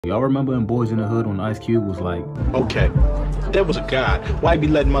Y'all remember in Boys in the Hood when Ice Cube was like, okay, there was a God. Why be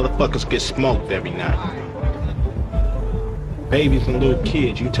letting motherfuckers get smoked every night? Babies and little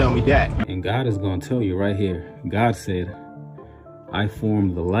kids, you tell me that. And God is going to tell you right here. God said, I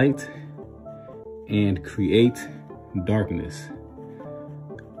form the light and create darkness.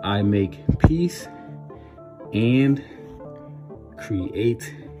 I make peace and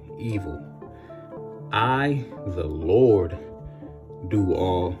create evil. I, the Lord, do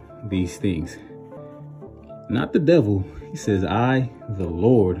all these things. Not the devil. He says, I, the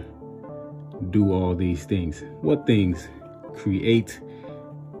Lord, do all these things. What things? Create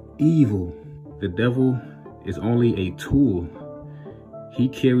evil. The devil is only a tool. He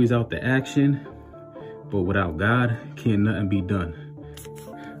carries out the action, but without God, can nothing be done.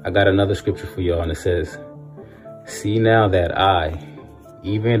 I got another scripture for y'all, and it says, see now that I,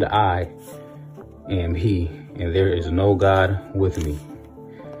 even I, am he, and there is no God with me.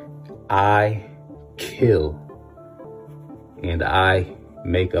 I kill, and I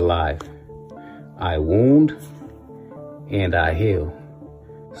make alive. I wound, and I heal.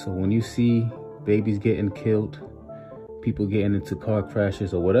 So when you see babies getting killed, people getting into car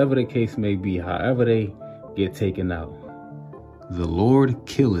crashes, or whatever the case may be, however they get taken out, the Lord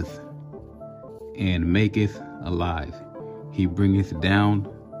killeth and maketh alive. He bringeth down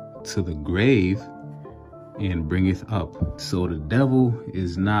to the grave and bringeth up. So the devil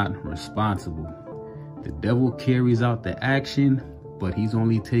is not responsible. The devil carries out the action, but he's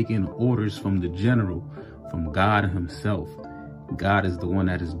only taking orders from the general, from God himself. God is the one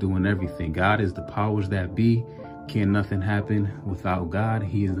that is doing everything. God is the powers that be. Can nothing happen without God?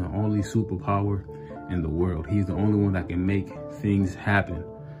 He is the only superpower in the world. He's the only one that can make things happen.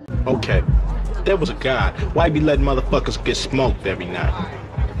 Okay, there was a God. Why be letting motherfuckers get smoked every night?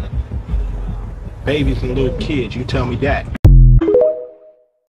 Babies and little kids, you tell me that.